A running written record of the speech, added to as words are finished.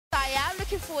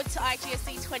forward to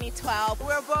IGOC 2012.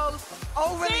 We're both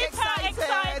overly excited.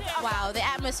 Wow, the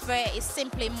atmosphere is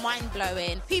simply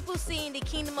mind-blowing. People seeing the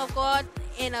kingdom of God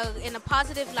in a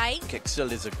positive light.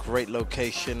 KICCC is a great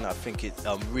location. I think it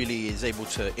really is able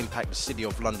to impact the city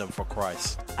of London for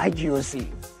Christ.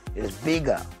 IGOC is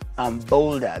bigger and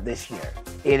bolder this year.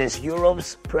 It is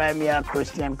Europe's premier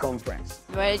Christian conference,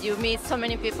 where you meet so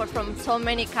many people from so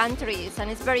many countries,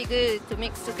 and it's very good to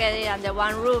mix together under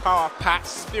one roof. Power-packed,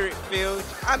 spirit-filled.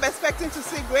 I'm expecting to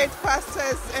see great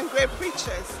pastors and great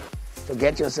preachers. So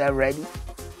get yourself ready,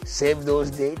 save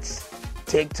those dates,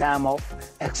 take time off,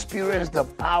 experience the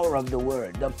power of the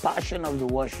word, the passion of the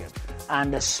worship,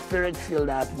 and the spirit-filled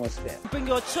atmosphere. Bring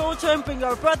your children, bring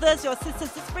your brothers, your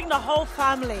sisters, just bring the whole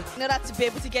family. In order to be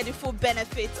able to get the full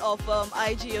benefits of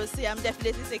IGOC, I'm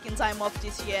definitely taking time off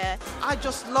this year. I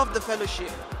just love the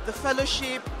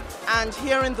fellowship and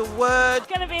hearing the word. It's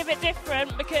going to be a bit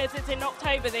different because it's in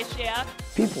October this year.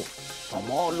 People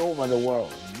from all over the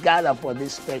world gather for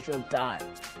this special time.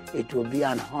 It will be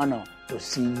an honor to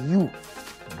see you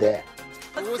there.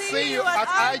 We'll see you at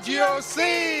IGOC.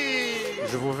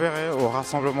 Je vous verrai au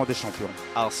Rassemblement des Champions.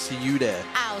 I'll see you there.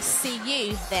 I'll see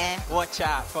you there. Watch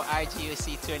out for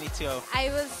IGOC 2012. I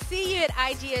will see you at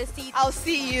IGOC. I'll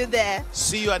see you there.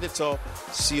 See you at the top.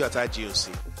 See you at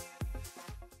IGOC.